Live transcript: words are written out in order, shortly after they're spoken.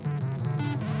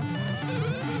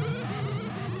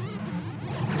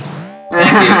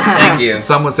Thank you.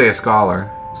 Some would say a scholar.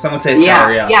 Some would say a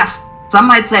scholar, yeah. Yes. Some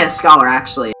might say a scholar,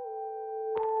 actually.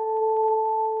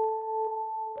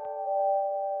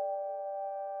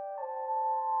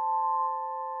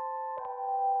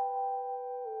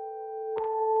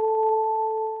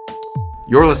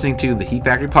 You're listening to the Heat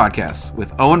Factory Podcast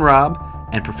with Owen Robb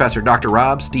and Professor Dr.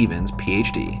 Rob Stevens,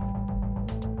 PhD.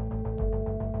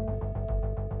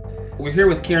 We're here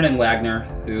with Kiernan Wagner,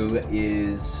 who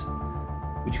is,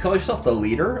 would you call yourself the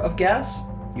leader of GaS?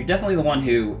 You're definitely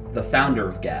the founder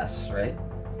of GaS, right?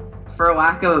 For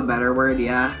lack of a better word,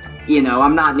 yeah.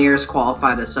 I'm not near as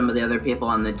qualified as some of the other people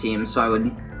on the team, so I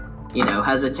would,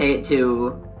 hesitate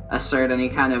to assert any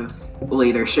kind of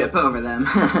leadership over them.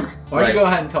 Why don't you go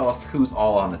ahead and tell us who's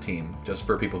all on the team, just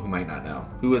for people who might not know.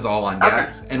 Who is all on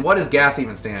GaS? And what does GaS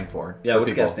even stand for? Yeah,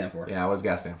 what's GaS stand for? Yeah, what does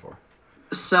GaS stand for?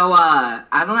 So,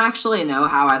 I don't actually know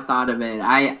how I thought of it.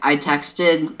 I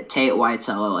texted Tate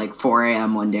Whitesell at like 4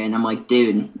 a.m. one day, and I'm like,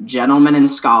 dude, gentlemen and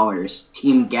scholars,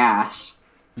 Team GaS.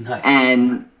 Nice.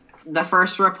 And the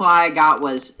first reply I got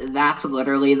was, that's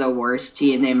literally the worst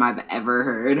team name I've ever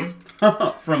heard.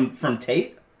 From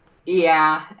Tate?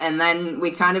 Yeah, and then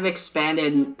we kind of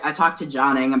expanded. I talked to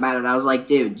John Ng about it. I was like,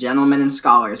 dude, gentlemen and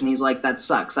scholars. And he's like, that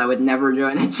sucks. I would never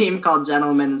join a team called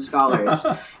Gentlemen and Scholars.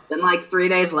 Then, 3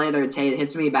 days later, Tate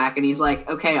hits me back, and he's like,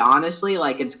 okay, honestly,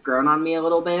 it's grown on me a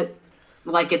little bit.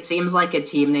 It seems like a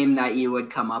team name that you would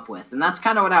come up with. And that's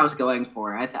kind of what I was going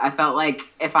for. I felt like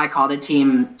if I called a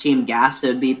team GaS, it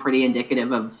would be pretty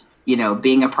indicative of,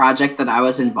 being a project that I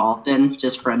was involved in,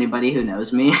 just for anybody who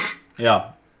knows me.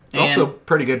 Yeah. It's also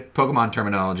pretty good Pokemon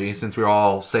terminology, since we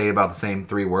all say about the same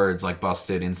 3 words, like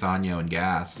Busted, Insanyo, and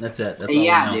Gas. That's it. That's all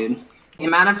yeah, dude. The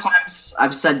amount of times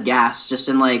I've said GaS, just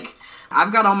in,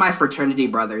 I've got all my fraternity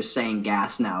brothers saying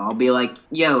GaS now. I'll be like,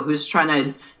 yo, who's trying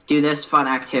to do this fun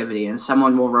activity? And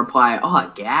someone will reply,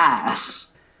 oh,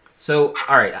 GaS. So,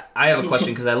 all right, I have a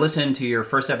question, because I listened to your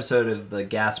first episode of the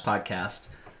GaS podcast.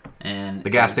 And The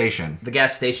GaS Station. The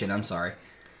GaS Station, I'm sorry.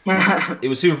 It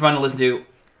was super fun to listen to.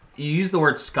 You use the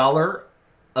word scholar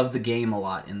of the game a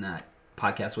lot in that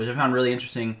podcast, which I found really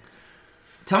interesting.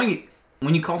 Tell me,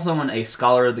 when you call someone a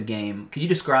scholar of the game, could you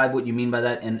describe what you mean by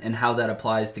that and how that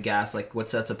applies to GaS? What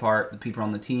sets apart the people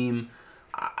on the team?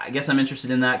 I guess I'm interested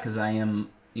in that because I am,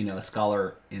 a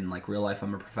scholar in real life.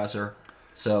 I'm a professor.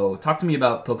 So talk to me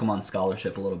about Pokemon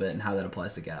scholarship a little bit and how that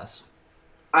applies to GaS.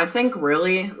 I think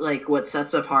really, what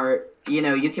sets apart,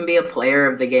 you can be a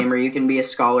player of the game or you can be a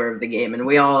scholar of the game. And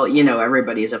we all,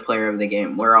 everybody's a player of the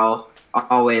game. We're all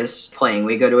always playing.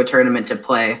 We go to a tournament to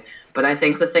play. But I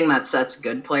think the thing that sets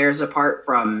good players apart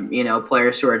from,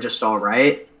 players who are just all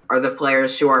right are the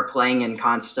players who are playing and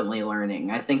constantly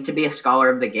learning. I think to be a scholar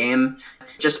of the game,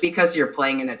 just because you're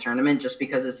playing in a tournament, just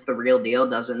because it's the real deal,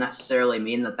 doesn't necessarily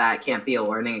mean that can't be a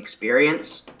learning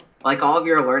experience. All of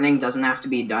your learning doesn't have to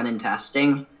be done in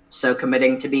testing. So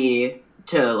committing to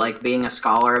being a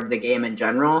scholar of the game in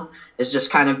general is just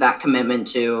kind of that commitment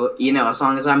to, as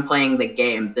long as I'm playing the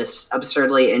game, this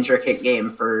absurdly intricate game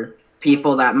for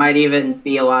people that might even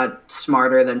be a lot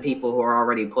smarter than people who are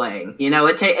already playing.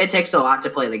 It takes a lot to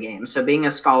play the game. So being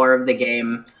a scholar of the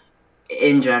game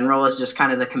in general is just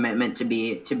kind of the commitment to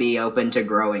be open to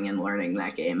growing and learning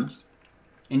that game.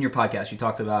 In your podcast, you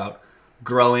talked about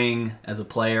growing as a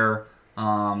player.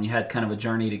 You had kind of a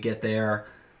journey to get there.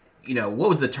 What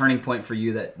was the turning point for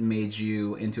you that made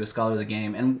you into a scholar of the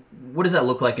game? And what does that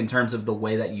look like in terms of the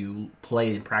way that you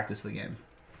play and practice the game?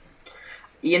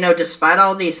 Despite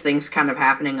all these things kind of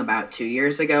happening about 2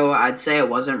 years ago, I'd say it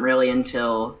wasn't really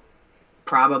until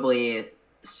probably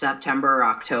September or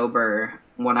October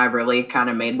when I really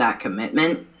kind of made that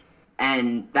commitment.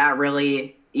 And that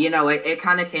really, it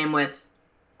kind of came with,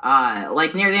 near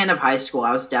the end of high school,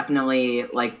 I was definitely,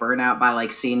 burnt out by,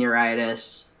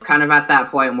 senioritis. Kind of at that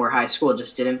point where high school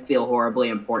just didn't feel horribly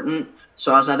important.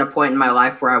 So I was at a point in my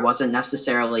life where I wasn't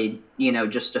necessarily,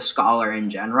 just a scholar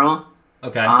in general.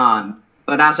 Okay.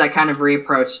 But as I kind of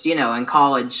reapproached, in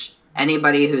college,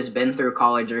 anybody who's been through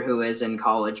college or who is in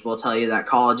college will tell you that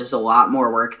college is a lot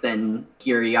more work than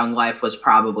your young life was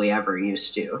probably ever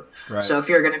used to. Right. So if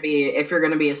you're gonna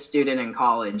be a student in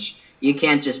college, you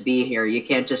can't just be here. You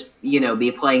can't just,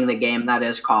 be playing the game that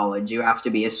is college. You have to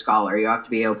be a scholar. You have to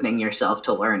be opening yourself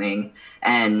to learning.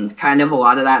 And kind of a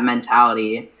lot of that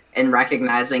mentality and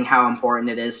recognizing how important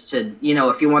it is to,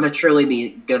 if you want to truly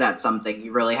be good at something,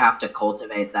 you really have to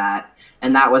cultivate that.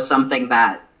 And that was something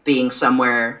that being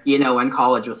somewhere, in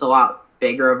college with a lot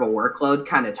bigger of a workload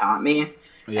kind of taught me.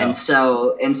 Yeah. And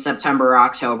so in September or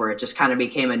October, it just kind of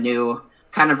became a new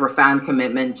kind of profound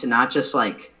commitment to not just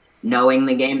knowing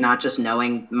the game, not just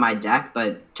knowing my deck,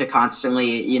 but to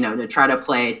constantly, to try to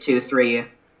play 2, 3,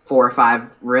 4,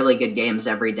 5 really good games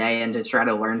every day and to try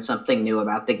to learn something new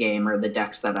about the game or the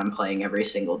decks that I'm playing every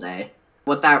single day.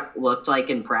 What that looked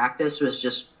like in practice was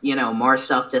just, more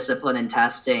self-discipline and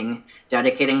testing,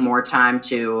 dedicating more time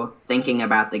to thinking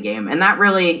about the game. And that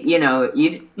really,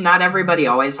 not everybody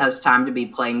always has time to be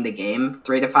playing the game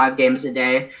 3 to 5 games a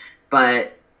day.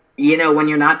 But, when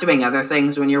you're not doing other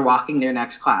things, when you're walking to your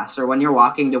next class or when you're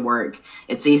walking to work,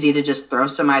 it's easy to just throw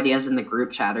some ideas in the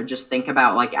group chat or just think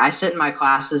about, I sit in my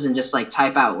classes and just,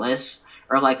 type out lists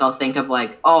or, I'll think of,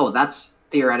 oh, that's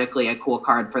theoretically a cool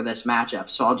card for this matchup,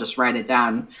 so I'll just write it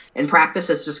down. In practice,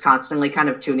 it's just constantly kind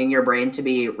of tuning your brain to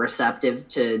be receptive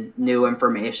to new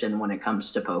information when it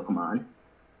comes to Pokemon.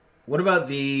 What about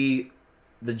the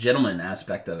gentleman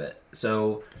aspect of it?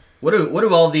 So what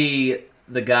do all the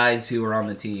guys who are on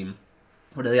the team,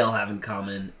 what do they all have in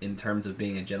common in terms of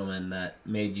being a gentleman that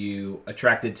made you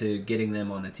attracted to getting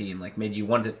them on the team? Made you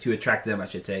want to attract them, I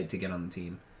should say, to get on the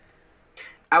team?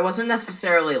 I wasn't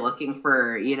necessarily looking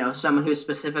for, someone who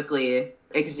specifically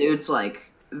exudes,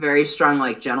 very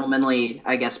strong, gentlemanly,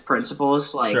 I guess,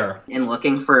 principles, Sure. in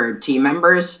looking for team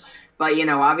members. But,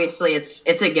 obviously it's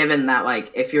a given that,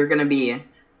 if you're going to be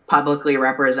publicly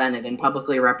represented and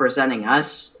publicly representing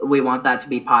us, we want that to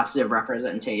be positive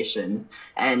representation.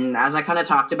 And as I kind of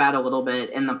talked about a little bit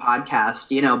in the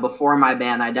podcast, before my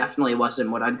ban, I definitely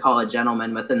wasn't what I'd call a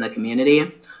gentleman within the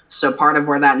community. So part of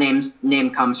where that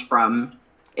name comes from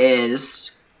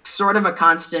is sort of a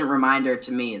constant reminder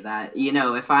to me that,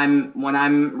 when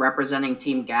I'm representing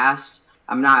Team GaS,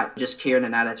 I'm not just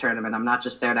Kiernan at a tournament. I'm not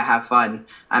just there to have fun.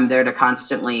 I'm there to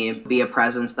constantly be a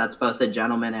presence that's both a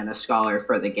gentleman and a scholar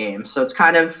for the game. So it's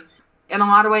kind of, in a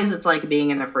lot of ways, it's like being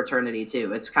in a fraternity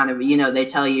too. It's kind of, they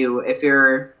tell you if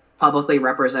you're publicly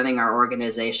representing our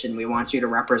organization, we want you to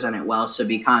represent it well, so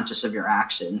be conscious of your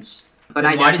actions. But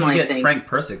why did you get Frank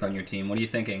Persick on your team? What are you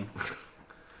thinking?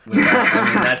 No,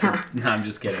 I'm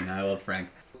just kidding. I love Frank.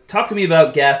 Talk to me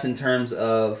about GaS in terms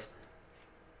of,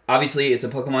 obviously it's a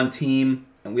Pokemon team,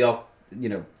 and we all,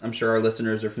 I'm sure our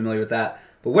listeners are familiar with that.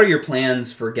 But what are your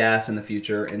plans for GaS in the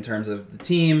future in terms of the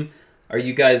team? Are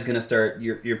you guys going to start,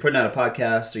 you're putting out a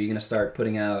podcast? Are you going to start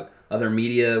putting out other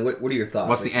media? What are your thoughts?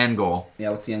 What's the end goal?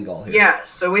 Yeah, what's the end goal here? Yeah,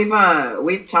 so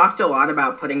we've talked a lot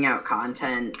about putting out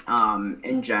content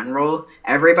in general.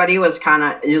 Everybody was kind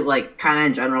of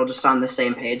in general just on the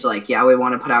same page. We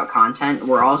want to put out content.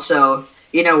 We're also,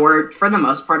 we're for the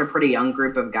most part a pretty young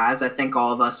group of guys. I think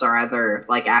all of us are either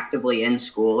actively in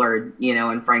school or,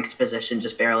 in Frank's position,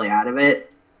 just barely out of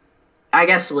it. I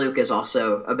guess Luke is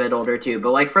also a bit older too,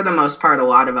 but for the most part, a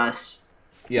lot of us,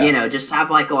 just have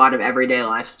a lot of everyday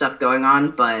life stuff going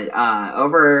on. But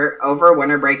over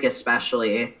winter break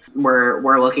especially,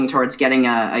 we're looking towards getting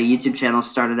a YouTube channel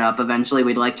started up. Eventually,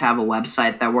 we'd like to have a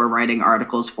website that we're writing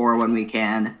articles for when we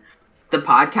can. The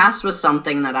podcast was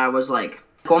something that I was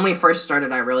when we first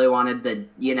started, I really wanted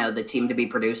the team to be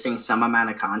producing some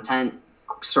amount of content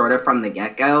sort of from the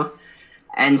get-go.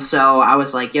 And so I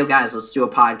was like, yo, guys, let's do a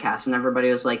podcast. And everybody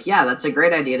was like, yeah, that's a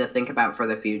great idea to think about for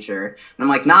the future. And I'm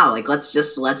like, nah, let's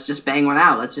just bang one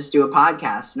out. Let's just do a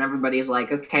podcast. And everybody's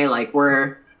like, okay,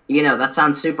 we're, that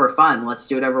sounds super fun. Let's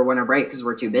do it over winter break because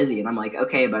we're too busy. And I'm like,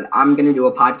 okay, but I'm going to do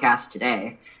a podcast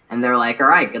today. And they're like, all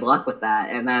right, good luck with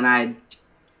that. And then I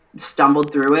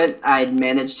stumbled through it. I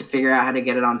managed to figure out how to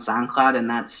get it on SoundCloud. And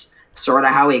that's sort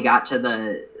of how we got to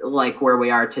the, where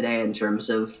we are today in terms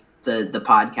of the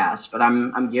podcast. But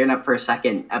I'm gearing up for a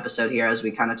second episode here, as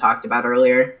we kind of talked about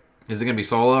earlier. Is it gonna be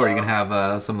solo, or are you gonna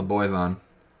have some of the boys on?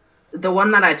 The one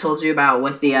that I told you about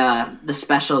with the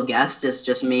special guest is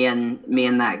just me and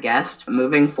that guest.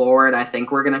 Moving forward, I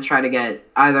think we're gonna try to get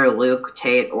either Luke,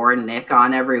 Tate, or Nick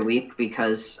on every week,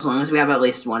 because as long as we have at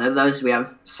least one of those, we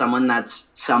have someone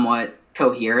that's somewhat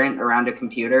coherent around a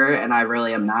computer, and I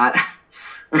really am not.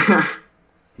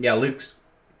 Yeah, Luke's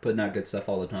putting out good stuff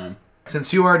all the time.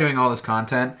 Since you are doing all this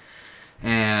content,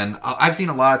 and I've seen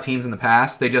a lot of teams in the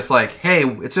past, they just hey,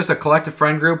 it's just a collective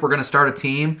friend group, we're going to start a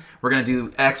team, we're going to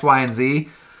do X, Y, and Z.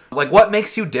 What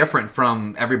makes you different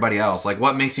from everybody else?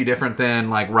 What makes you different than,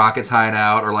 Rocket's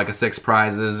Hideout, or, a Six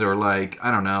Prizes, or, I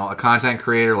don't know, a content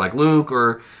creator like Luke,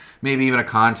 or maybe even a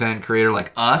content creator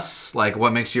like us?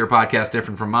 What makes your podcast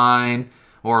different from mine?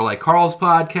 Or, Carl's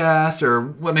podcast? Or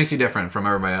what makes you different from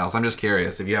everybody else? I'm just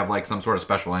curious if you have, some sort of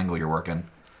special angle you're working.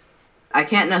 I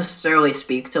can't necessarily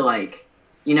speak to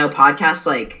podcasts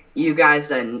like you guys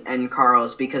and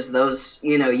Carl's, because those,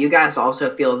 you guys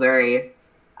also feel very,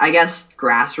 I guess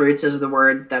grassroots is the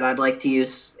word that I'd like to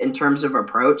use in terms of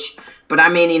approach. But I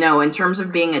mean, in terms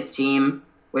of being a team,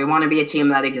 We want to be a team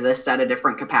that exists at a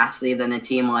different capacity than a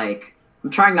team like, I'm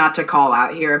trying not to call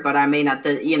out here, but I mean, at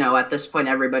this point,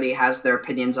 everybody has their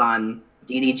opinions on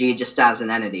DDG just as an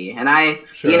entity. And I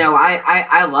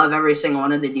love every single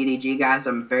one of the DDG guys.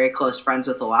 I'm very close friends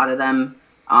with a lot of them.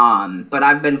 But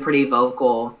I've been pretty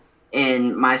vocal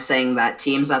in my saying that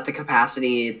teams at the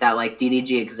capacity that like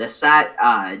DDG exists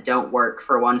at don't work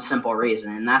for one simple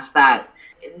reason. And that's that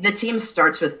the team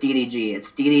starts with DDG.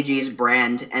 It's DDG's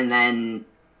brand, and then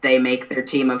they make their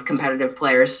team of competitive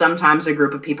players. Sometimes a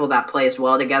group of people that plays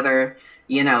well together,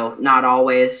 not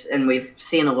always. And we've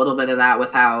seen a little bit of that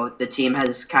with how the team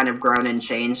has kind of grown and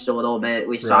changed a little bit.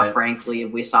 We saw Frank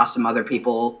leave. We saw some other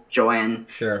people join.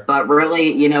 Sure. But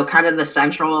really, kind of the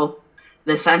central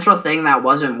thing that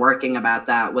wasn't working about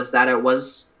that was that it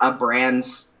was a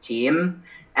brand's team.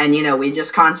 And, we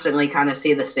just constantly kind of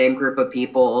see the same group of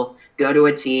people go to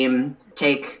a team,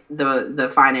 take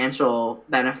the financial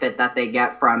benefit that they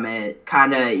get from it,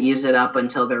 kind of use it up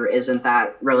until there isn't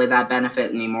that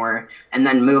benefit anymore, and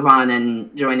then move on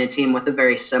and join a team with a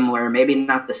very similar, maybe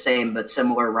not the same, but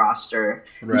similar roster,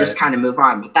 and just kind of move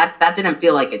on. But that didn't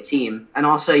feel like a team. And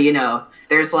also,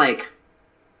 there's like,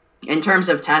 in terms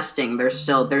of testing, there's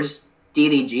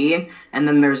DDG, and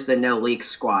then there's the no leak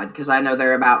squad, because I know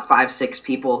there are about 5-6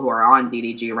 people who are on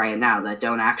DDG right now that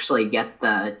don't actually get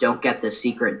the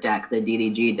secret deck, the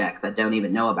DDG deck, that don't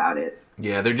even know about it.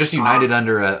 Yeah, they're just united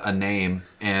under a name,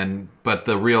 but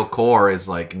the real core is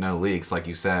like no leaks, like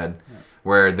you said,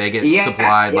 where they get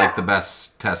supplied like the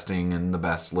best testing and the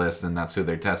best lists, and that's who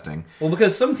they're testing. Well,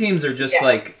 because some teams are just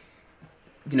like,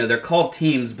 they're called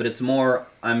teams, but it's more,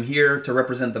 I'm here to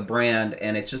represent the brand,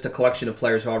 and it's just a collection of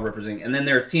players who are representing. And then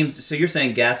there are teams, so you're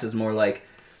saying GaS is more like,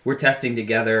 we're testing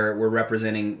together,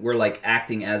 we're like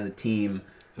acting as a team.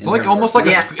 It's like almost like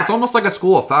it's almost like a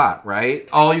school of thought, right?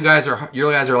 You guys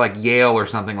are like Yale or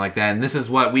something like that, and this is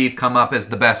what we've come up as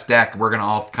the best deck. We're gonna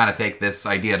all kind of take this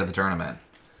idea to the tournament.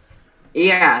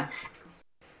 Yeah,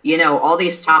 all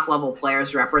these top level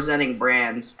players representing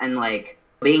brands and like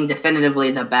being definitively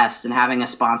the best and having a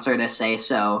sponsor to say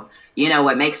so,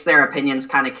 what makes their opinions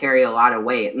kind of carry a lot of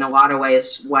weight. In a lot of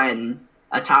ways, when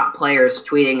a top player is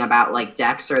tweeting about like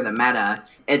decks or the meta,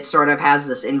 it sort of has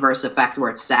this inverse effect where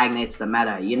it stagnates the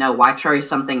meta. Why try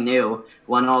something new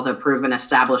when all the proven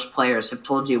established players have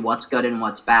told you what's good and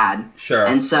what's bad? Sure.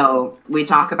 And so we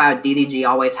talk about DDG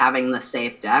always having the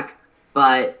safe deck,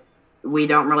 but we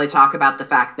don't really talk about the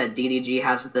fact that DDG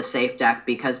has the safe deck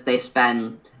because they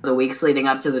spend the weeks leading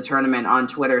up to the tournament on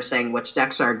Twitter saying which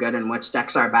decks are good and which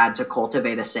decks are bad to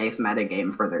cultivate a safe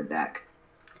metagame for their deck.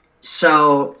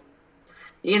 So,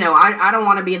 I don't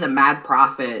want to be the mad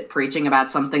prophet preaching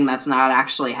about something that's not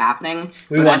actually happening.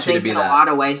 We want you to be that. I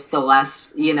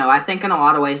think in a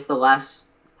lot of ways, the less,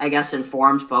 I guess,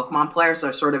 informed Pokemon players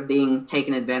are sort of being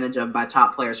taken advantage of by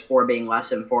top players for being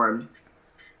less informed.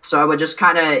 So I would just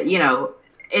kind of,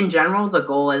 in general, the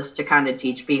goal is to kind of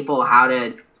teach people how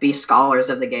to be scholars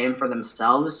of the game for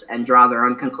themselves and draw their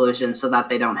own conclusions so that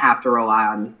they don't have to rely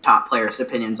on top players'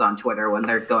 opinions on Twitter when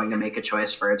they're going to make a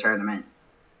choice for a tournament.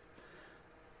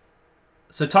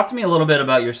 So talk to me a little bit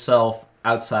about yourself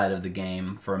outside of the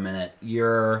game for a minute.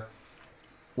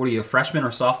 What are you, a freshman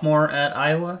or sophomore at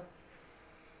Iowa?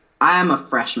 I am a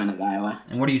freshman at Iowa.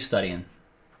 And what are you studying?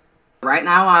 Right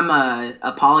now, I'm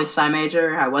a poli-sci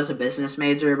major. I was a business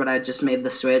major, but I just made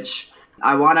the switch.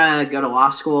 I want to go to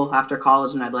law school after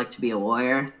college, and I'd like to be a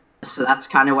lawyer. So that's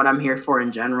kind of what I'm here for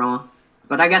in general.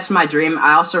 But I guess my dream,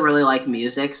 I also really like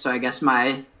music, so I guess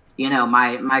my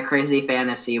crazy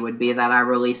fantasy would be that I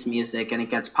release music and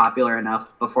it gets popular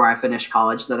enough before I finish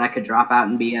college that I could drop out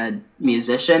and be a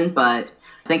musician. But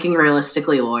thinking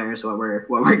realistically, lawyer is what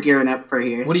we're gearing up for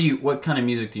here. What kind of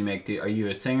music do you make? Are you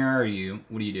a singer?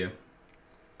 What do you do?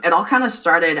 It all kind of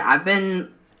started, when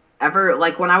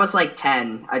I was like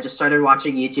 10, I just started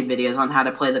watching YouTube videos on how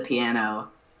to play the piano.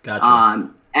 Gotcha.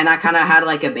 And I kind of had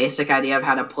like a basic idea of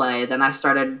how to play. Then I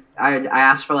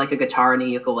asked for like a guitar and a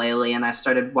ukulele, and I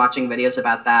started watching videos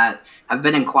about that. I've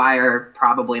been in choir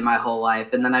probably my whole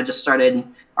life. And then I just started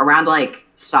around like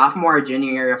sophomore or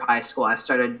junior year of high school, I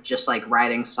started just like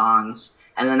writing songs.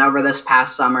 And then over this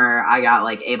past summer, I got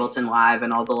like Ableton Live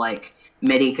and all the like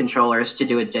MIDI controllers to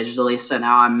do it digitally. So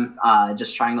now I'm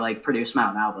just trying to like produce my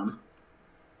own album.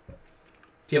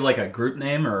 Do you have like a group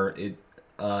name or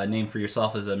a name for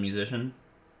yourself as a musician?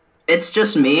 It's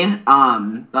just me.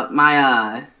 But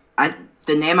my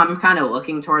the name I'm kind of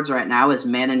looking towards right now is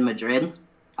Man in Madrid. Okay.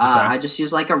 I just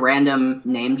use like a random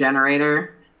name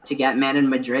generator to get Man in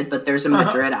Madrid, but there's a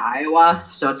Madrid, Iowa,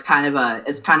 so it's kind of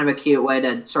a cute way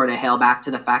to sort of hail back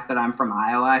to the fact that I'm from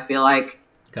Iowa, I feel like.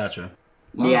 Gotcha.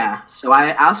 Wow. Yeah, so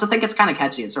I also think it's kind of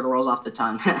catchy. It sort of rolls off the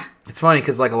tongue. It's funny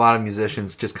because like a lot of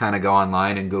musicians just kind of go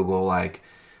online and Google like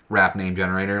rap name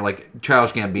generator. Like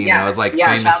Childish Gambino is like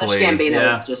famously. Childish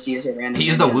Gambino just used a random. He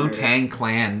used a Wu-Tang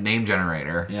Clan name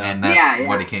generator, and that's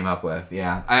what he came up with.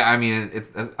 Yeah, I mean,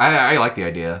 I like the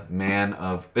idea. Man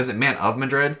of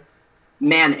Madrid?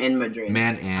 Man in Madrid.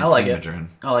 Man in I like it. Madrid.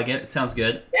 I like it. It sounds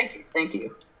good. Thank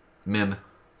you. Mim.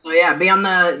 So yeah, be on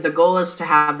the goal is to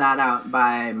have that out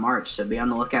by March, so be on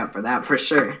the lookout for that for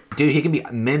sure. Dude, he can be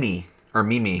Mimi or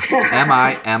Mimi.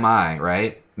 M-I-M-I,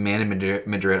 right? Man in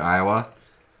Madrid, Iowa.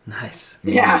 Nice.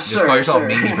 Mimi. Yeah, Just call yourself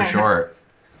Mimi for short.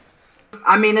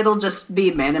 I mean, it'll just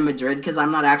be Man in Madrid because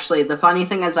I'm not actually. The funny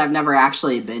thing is, I've never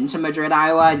actually been to Madrid,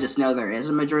 Iowa. I just know there is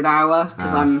a Madrid, Iowa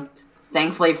because I'm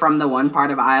thankfully from the one part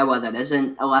of Iowa that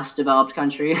isn't a less developed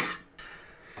country.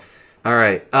 All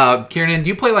right, Kiernan, do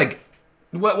you play like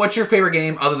what's your favorite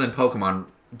game other than Pokemon?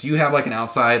 Do you have like an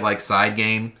outside like side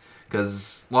game?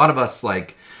 Because a lot of us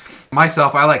like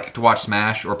myself, I like to watch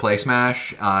Smash or play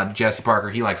Smash. Jesse Parker,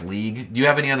 he likes League. Do you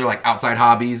have any other like outside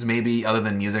hobbies, maybe other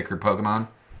than music or Pokemon?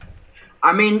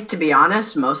 I mean, to be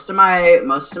honest, most of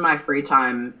my free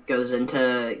time goes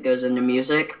into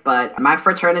music, but my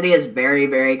fraternity is very,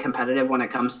 very competitive when it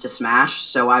comes to Smash,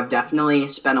 so I've definitely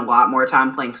spent a lot more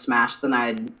time playing Smash than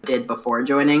I did before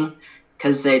joining,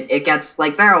 because it gets,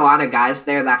 like, there are a lot of guys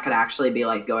there that could actually be,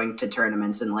 like, going to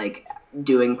tournaments and, like,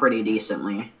 doing pretty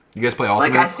decently. You guys play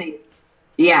Ultimate? Like, I see...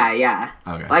 Yeah.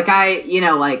 Okay.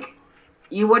 Like,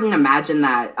 you wouldn't imagine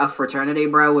that a fraternity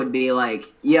bro would be like,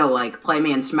 yo, like, play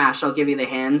me in Smash, I'll give you the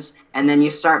hands, and then you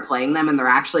start playing them, and they're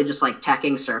actually just, like,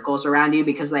 teching circles around you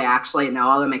because they actually know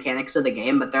all the mechanics of the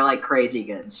game, but they're, like, crazy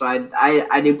good. So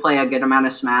I do play a good amount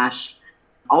of Smash.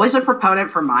 Always a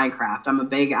proponent for Minecraft.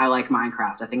 I like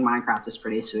Minecraft. I think Minecraft is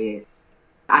pretty sweet.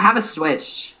 I have a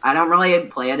Switch. I don't really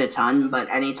play it a ton, but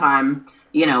anytime,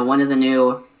 one of the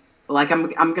new... Like, I'm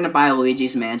going to buy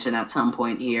Luigi's Mansion at some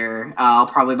point here. I'll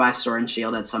probably buy Sword and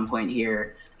Shield at some point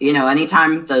here.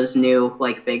 Anytime those new,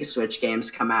 like, big Switch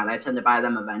games come out, I tend to buy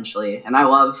them eventually. And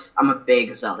I'm a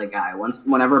big Zelda guy.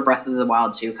 Whenever Breath of the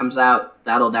Wild 2 comes out,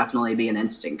 that'll definitely be an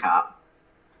instant cop.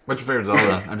 What's your favorite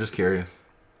Zelda? I'm just curious.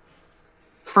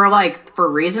 For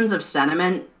reasons of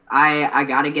sentiment, I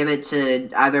gotta give it to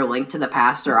either Link to the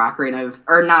Past or not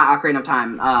Ocarina of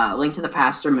Time. Link to the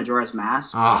Past or Majora's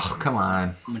Mask. Oh, come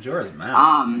on. Majora's Mask.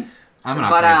 I'm an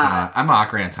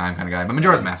Ocarina of Time kind of guy, but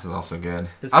Majora's Mask is also good.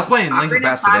 I was playing Link to the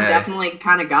Past today. Ocarina of Time definitely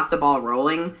kind of got the ball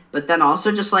rolling, but then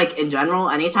also just like in general,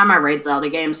 anytime I rate Zelda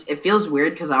games, it feels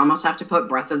weird because I almost have to put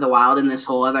Breath of the Wild in this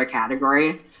whole other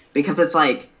category because it's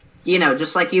like,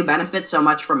 just like you benefit so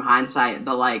much from hindsight,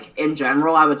 but like in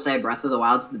general, I would say Breath of the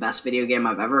Wild's the best video game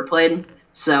I've ever played.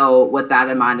 So with that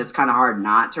in mind, it's kind of hard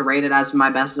not to rate it as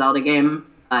my best Zelda game.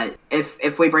 But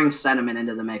if we bring sentiment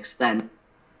into the mix, then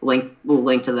Link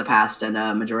to the Past and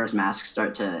Majora's Mask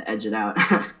start to edge it out.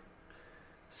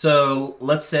 So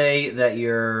let's say that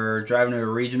you're driving to a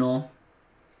regional,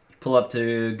 you pull up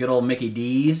to good old Mickey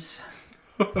D's.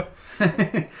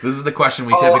 This is the question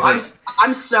we typically...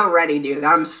 I'm so ready, dude.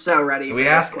 I'm so ready. We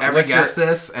ask every guest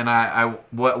this, and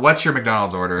what's your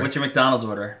McDonald's order? What's your McDonald's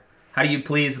order? How do you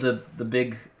please the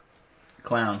big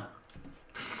clown?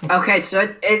 Okay,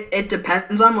 so it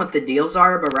depends on what the deals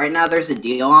are, but right now there's a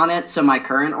deal on it. So my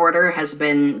current order has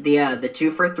been the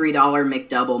 2 for $3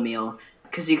 McDouble meal,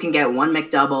 because you can get one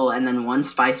McDouble and then one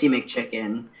spicy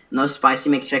McChicken, and those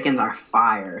spicy McChickens are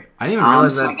fire. I didn't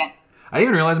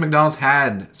even realize McDonald's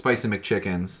had spicy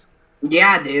McChickens.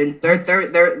 Yeah, dude,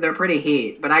 they're pretty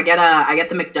heat. But I get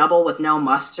the McDouble with no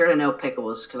mustard and no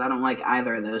pickles because I don't like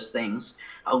either of those things.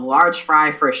 A large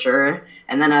fry for sure,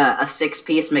 and then a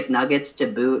 6-piece McNuggets to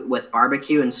boot with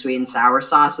barbecue and sweet and sour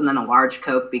sauce, and then a large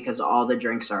Coke because all the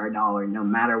drinks are $1 no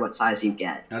matter what size you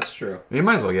get. That's true. You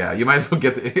might as well, yeah. You might as well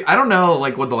get I don't know,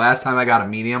 like, what the last time I got a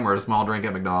medium or a small drink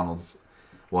at McDonald's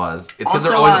was. Because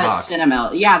they're always a buck.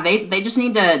 Cinnamilk. Yeah, they just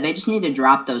need to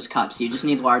drop those cups. You just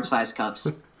need large size cups.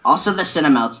 Also the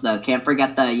Cinnamelts though. Can't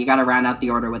forget you gotta round out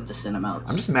the order with the Cinnamelts.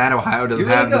 I'm just mad Ohio doesn't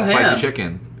have the spicy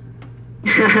chicken.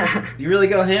 You really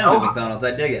go ham at McDonald's.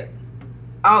 I dig it.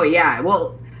 Oh yeah.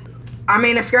 Well, I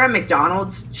mean, if you're at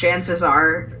McDonald's, chances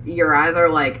are you're either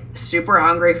like super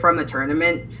hungry from the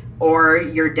tournament, or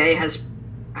your day has.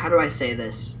 How do I say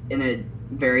this in a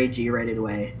very G-rated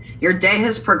way? Your day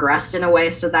has progressed in a way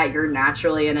so that you're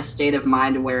naturally in a state of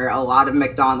mind where a lot of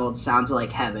McDonald's sounds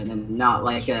like heaven and not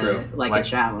like a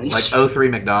challenge. Like 03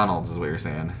 McDonald's is what you're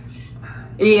saying.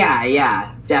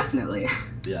 Yeah, definitely.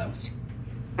 Yeah.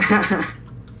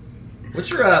 What's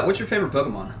your favorite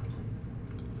Pokemon?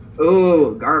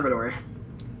 Ooh, Garbodor.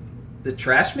 The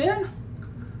Trash Man?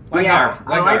 I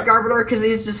like Garbodor because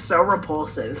he's just so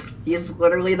repulsive. He's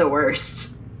literally the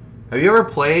worst. Have you ever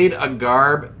played a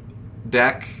Garb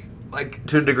deck, like,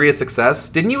 to a degree of success?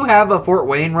 Didn't you have a Fort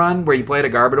Wayne run where you played a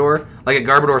Garbodor? Like a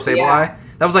Garbodor Sableye? Yeah.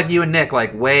 That was like you and Nick,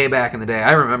 like, way back in the day.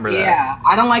 I remember that. Yeah,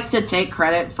 I don't like to take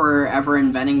credit for ever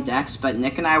inventing decks, but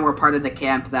Nick and I were part of the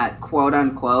camp that,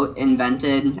 quote-unquote,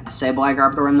 invented Sableye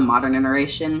Garbodor in the modern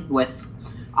iteration with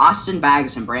Austin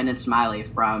Baggs and Brandon Smiley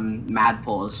from Mad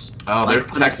Pulls. Oh, they're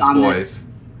Texas boys.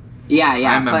 Yeah.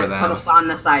 I remember that. Put us on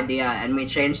this idea, and we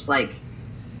changed,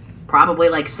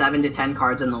 probably 7 to 10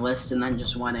 cards in the list, and then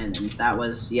just went in, and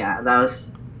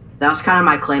that was kind of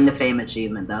my claim to fame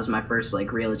achievement. That was my first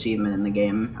real achievement in the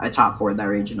game. I top 4'd that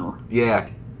regional. Yeah,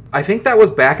 I think that was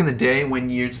back in the day when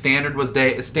your standard was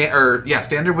day 1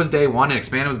 and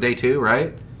expanded was day 2,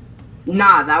 right?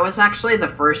 Nah, that was actually the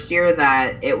first year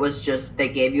that it was just they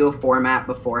gave you a format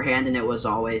beforehand, and it was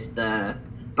always the.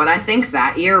 But I think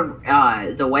that year,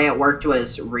 the way it worked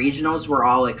was regionals were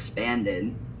all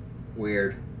expanded.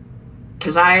 Weird.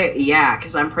 Cause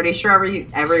I'm pretty sure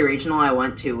every regional I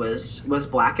went to was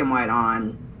black and white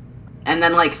on, and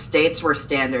then states were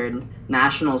standard,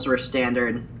 nationals were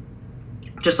standard,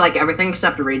 just everything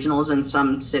except regionals and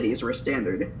some cities were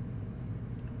standard.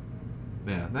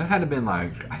 Yeah, that had to been I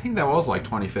think that was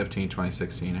 2015,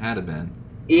 2016. It had to been.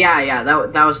 Yeah,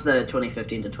 that was the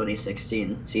 2015 to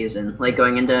 2016 season,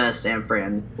 going into San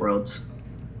Fran Worlds.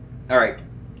 All right,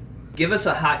 give us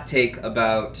a hot take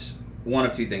about one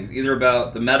of two things. Either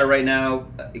about the meta right now,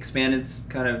 expanded's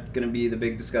kind of going to be the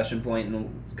big discussion point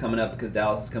and coming up because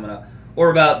Dallas is coming up, or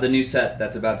about the new set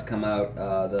that's about to come out,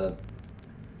 the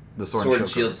Sword and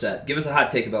Shield set. Give us a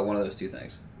hot take about one of those two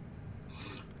things.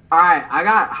 All right, I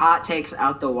got hot takes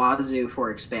out the wazoo for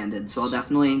expanded, so I'll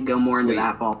definitely go more into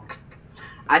that bulk.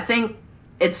 I think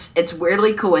it's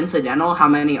weirdly coincidental how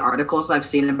many articles I've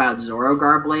seen about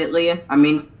Zorogarb lately. I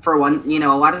mean, for one,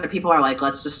 a lot of people are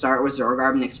let's just start with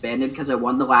Zorogarb and expanded because it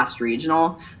won the last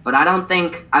regional. But I don't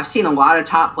think I've seen a lot of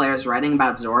top players writing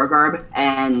about Zorogarb,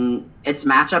 and its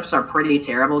matchups are pretty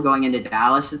terrible going into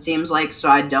Dallas, it seems like. So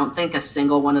I don't think a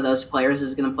single one of those players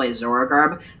is going to play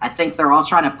Zorogarb. I think they're all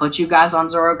trying to put you guys on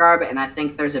Zorogarb, and I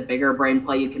think there's a bigger brain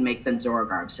play you can make than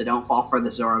Zorogarb. So don't fall for the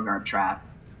Zorogarb trap.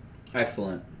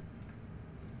 Excellent.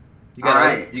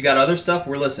 You got other stuff?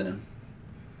 We're listening.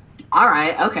 All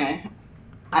right, okay.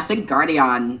 I think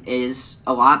Guardian is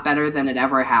a lot better than it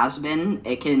ever has been.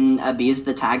 It can abuse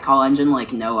the tag call engine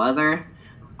like no other.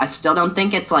 I still don't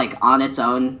think it's on its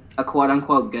own a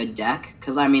quote-unquote good deck,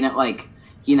 because I mean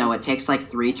it takes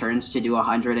 3 turns to do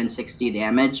 160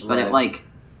 damage, but right.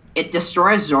 it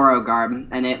destroys Zorogarb,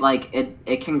 and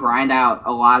it can grind out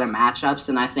a lot of matchups,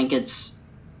 and I think it's,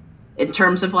 in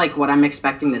terms of what I'm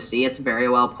expecting to see, it's very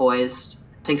well poised.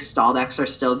 I think stall decks are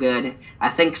still good. I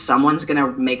think someone's going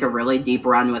to make a really deep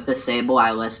run with a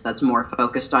Sableye list that's more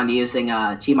focused on using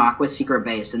Team Aqua's Secret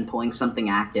Base and pulling something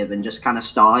active and just kind of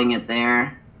stalling it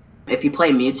there. If you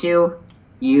play Mewtwo,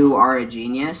 you are a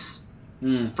genius,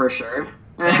 for sure.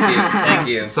 Thank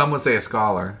you. Some would say a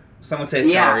scholar. Some would say a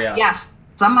scholar, yeah. Yes,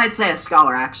 some might say a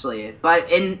scholar, actually.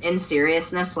 But in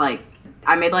seriousness, I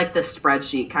made this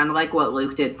spreadsheet, kind of like what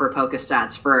Luke did for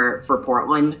PokeStats for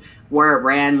Portland, where it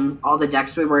ran all the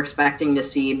decks we were expecting to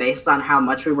see based on how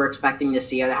much we were expecting to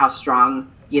see and how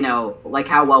strong,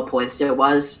 how well poised it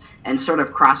was, and sort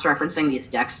of cross-referencing these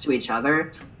decks to each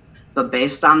other. But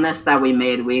based on this that we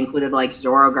made, we included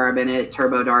Zorogarb in it,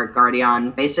 Turbo Dart,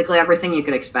 Guardian, basically everything you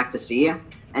could expect to see.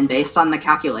 And based on the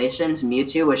calculations,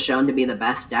 Mewtwo was shown to be the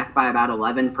best deck by about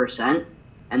 11%.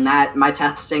 And that, my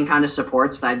testing kind of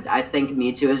supports that. I think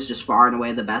Mewtwo is just far and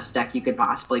away the best deck you could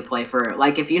possibly play for.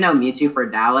 If you know Mewtwo for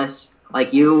Dallas,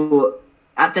 you,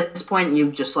 at this point,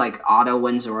 you just,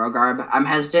 auto-win Zorogarb. I'm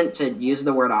hesitant to use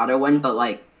the word auto-win,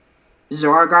 but,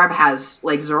 Zorogarb has,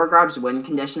 Zorogarb's win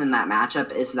condition in that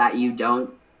matchup is that you don't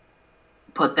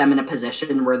put them in a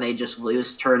position where they just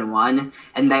lose turn 1,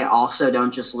 and they also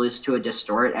don't just lose to a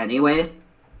Distort anyway,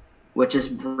 which is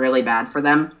really bad for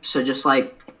them. So just,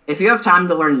 if you have time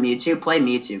to learn Mewtwo, play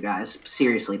Mewtwo, guys.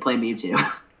 Seriously, play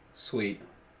Mewtwo. Sweet.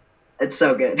 It's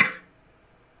so good.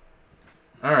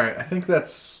 All right, I think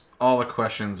that's all the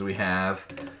questions we have.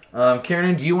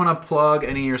 Kiernan, do you want to plug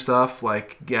any of your stuff,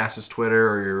 like GaS's Twitter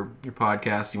or your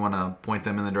podcast? Do you want to point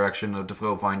them in the direction of to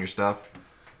go find your stuff?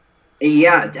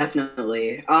 Yeah,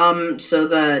 definitely. So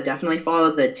definitely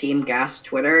follow the Team GaS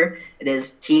Twitter. It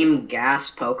is Team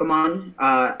GaS Pokemon.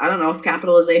 I don't know if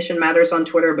capitalization matters on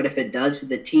Twitter, but if it does,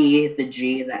 the T, the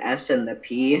G, the S, and the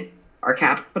P are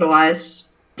capitalized.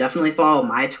 Definitely follow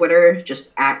my Twitter,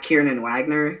 just at Kiernan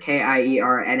Wagner,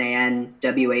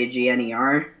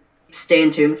 KIERNANWAGNER. stay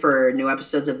in tune for new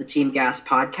episodes of the Team GaS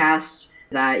podcast.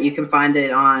 That you can find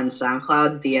it on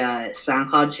SoundCloud. The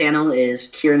SoundCloud channel is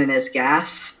Kiernan is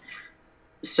GaS.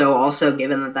 So also,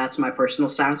 given that that's my personal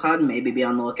SoundCloud, maybe be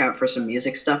on the lookout for some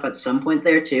music stuff at some point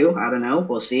there too. I don't know.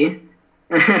 We'll see.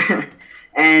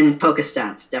 And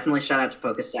Pokestats. Definitely shout out to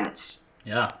Pokestats.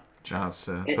 Yeah. Shout out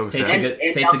to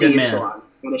Pokestats. Tate's a good man. Want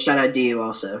to shout out to you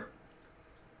also.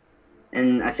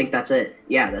 And I think that's it.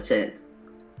 Yeah, that's it.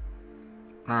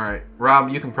 All right. Rob,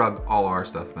 you can plug all our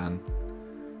stuff then.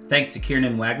 Thanks to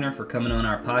Kiernan Wagner for coming on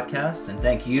our podcast, and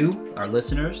thank you, our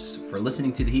listeners, for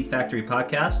listening to the Heat Factory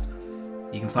podcast.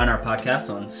 You can find our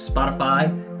podcast on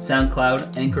Spotify,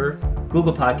 SoundCloud, Anchor,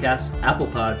 Google Podcasts, Apple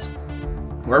Pods,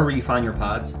 wherever you find your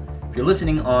pods. If you're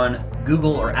listening on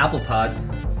Google or Apple Pods,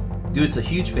 do us a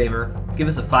huge favor. Give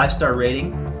us a 5-star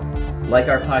rating. Like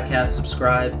our podcast,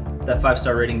 subscribe. That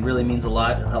 5-star rating really means a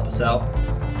lot. It'll help us out.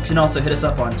 You can also hit us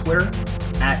up on Twitter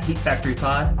at Heat Factory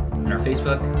Pod and our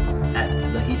Facebook at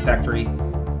The Heat Factory.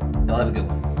 Y'all have a good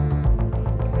one.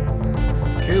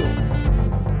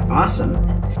 Cool. Awesome.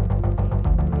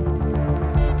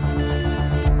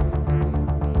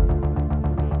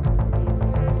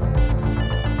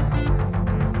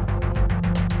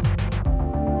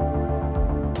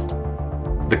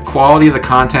 The quality of the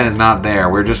content is not there.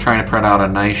 We're just trying to print out a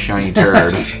nice shiny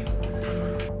turd.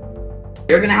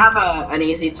 You're going to have an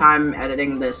easy time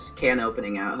editing this can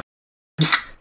opening out.